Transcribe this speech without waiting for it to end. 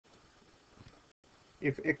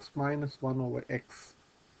If x minus 1 over x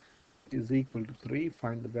is equal to 3,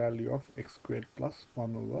 find the value of x squared plus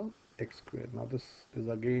 1 over x squared. Now this is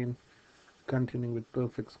again continuing with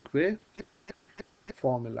perfect square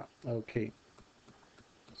formula. Okay,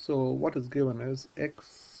 so what is given is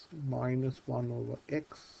x minus 1 over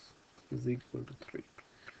x is equal to 3,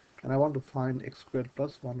 and I want to find x squared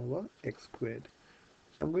plus 1 over x squared.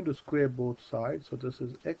 So I'm going to square both sides, so this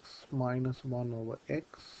is x minus 1 over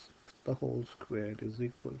x the whole squared is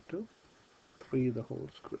equal to 3 the whole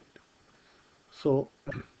squared. So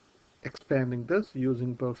expanding this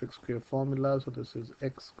using perfect square formula, so this is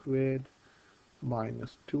x squared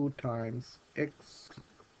minus 2 times x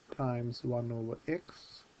times 1 over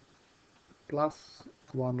x plus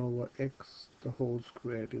 1 over x the whole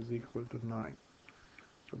squared is equal to 9.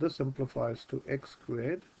 So this simplifies to x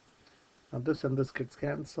squared. Now this and this gets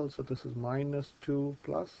cancelled, so this is minus 2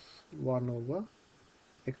 plus 1 over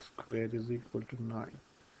x squared is equal to 9.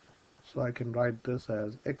 So I can write this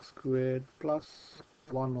as x squared plus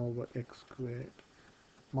 1 over x squared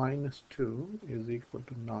minus 2 is equal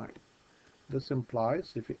to 9. This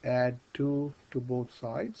implies if you add 2 to both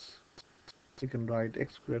sides, you can write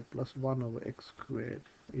x squared plus 1 over x squared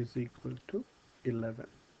is equal to 11.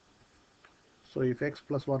 So if x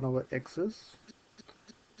plus 1 over x is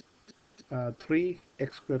 3,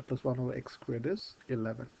 x squared plus 1 over x squared is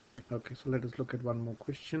 11. Okay, so let us look at one more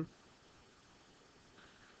question.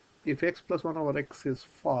 If x plus 1 over x is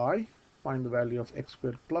 5, find the value of x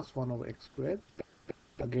squared plus 1 over x squared.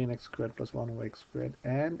 Again x squared plus 1 over x squared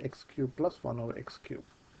and x cubed plus 1 over x cubed.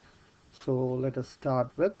 So let us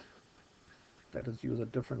start with, let us use a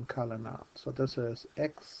different color now. So this is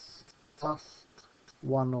x plus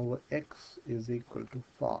 1 over x is equal to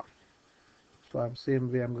 5. So I'm same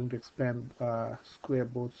way I'm going to expand square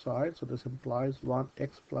both sides. So this implies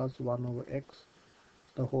 1x plus 1 over x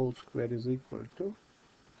the whole squared is equal to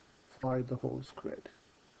 5 the whole squared.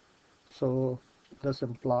 So this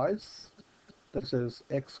implies this is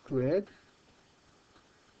x squared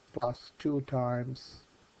plus 2 times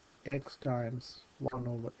x times 1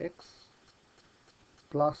 over x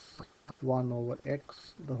plus 1 over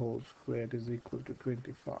x the whole squared is equal to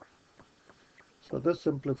 25. So this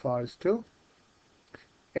simplifies to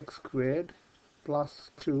x squared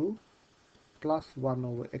plus 2 plus 1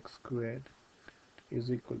 over x squared is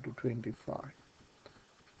equal to 25.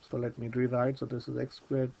 So let me rewrite. So this is x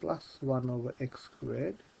squared plus 1 over x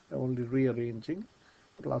squared, only rearranging,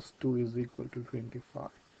 plus 2 is equal to 25.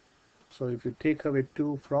 So if you take away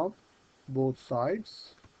 2 from both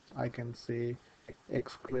sides, I can say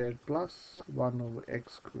x squared plus 1 over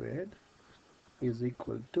x squared is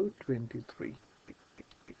equal to 23.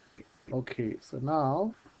 Okay, so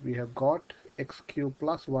now we have got x cubed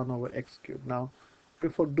plus 1 over x cubed. Now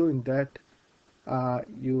before doing that,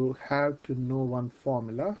 you have to know one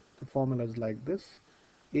formula. The formula is like this: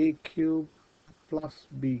 a cube plus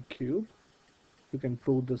b cube, you can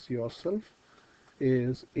prove this yourself,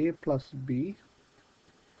 is a plus b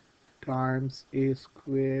times a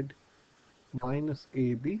squared minus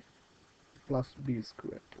ab plus b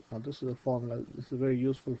squared. Now this is a formula, this is a very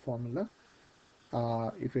useful formula.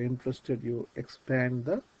 If you're interested, you expand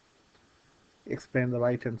the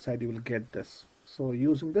right hand side, you will get this. So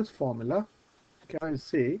using this formula, can I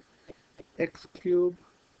say x cube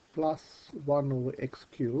plus 1 over x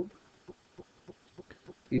cube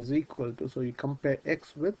is equal to, so you compare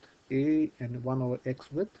x with a and 1 over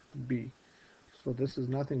x with b. So this is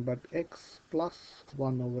nothing but x plus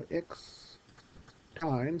 1 over x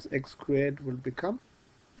times x squared will become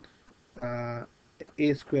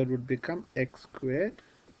a squared would become x squared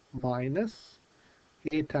minus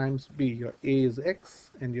a times b. Your a is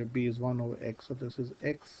x and your b is 1 over x. So this is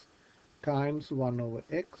x times 1 over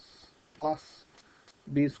x plus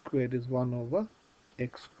b squared is 1 over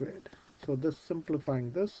x squared. So this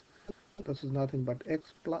simplifying this is nothing but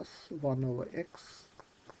x plus 1 over x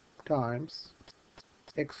times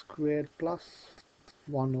x squared plus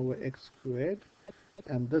 1 over x squared,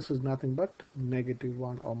 and this is nothing but negative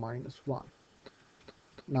 1 or minus 1.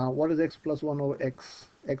 Now what is x plus 1 over x?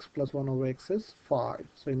 X plus 1 over x is 5.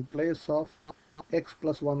 So in place of x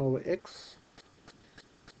plus 1 over x,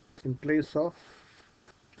 in place of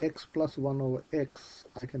x plus 1 over x,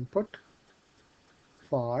 I can put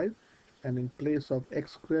 5, and in place of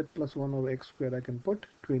x squared plus 1 over x squared, I can put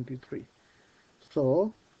 23.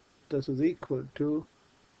 So this is equal to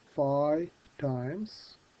 5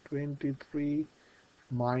 times 23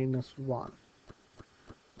 minus 1,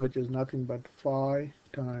 which is nothing but 5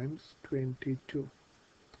 times 22.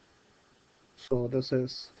 So this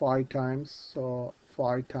is 5 times, so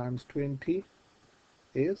 5 times 20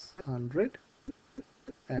 is 100,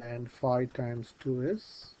 and 5 times 2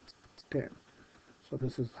 is 10. So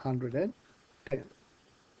this is 110.